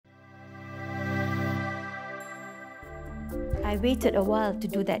I waited a while to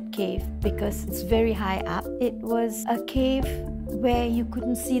do that cave because it's very high up. It was a cave where you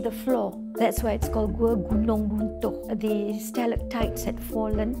couldn't see the floor. That's why it's called Gua Gunung Runtuh. The stalactites had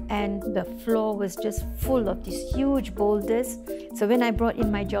fallen and the floor was just full of these huge boulders. So when I brought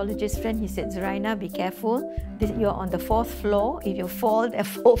in my geologist friend, he said, Zuraina, be careful. You're on the 4th floor. If you fall, there are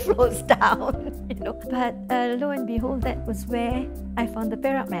 4 floors down. But lo and behold, that was where I found the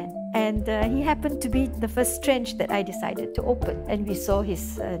Perak Man. And he happened to be the first trench that I decided to open. And we saw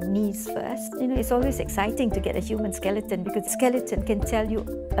his knees first. It's always exciting to get a human skeleton because the skeleton can tell you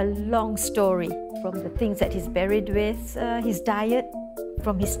a long story from the things that he's buried with, his diet,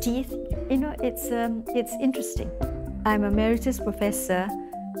 from his teeth. It's interesting. I'm Emeritus Professor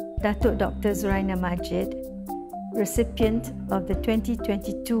Dato Dr. Zuraina Majid, recipient of the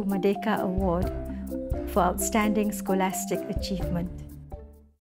 2022 Merdeka Award for Outstanding Scholastic Achievement.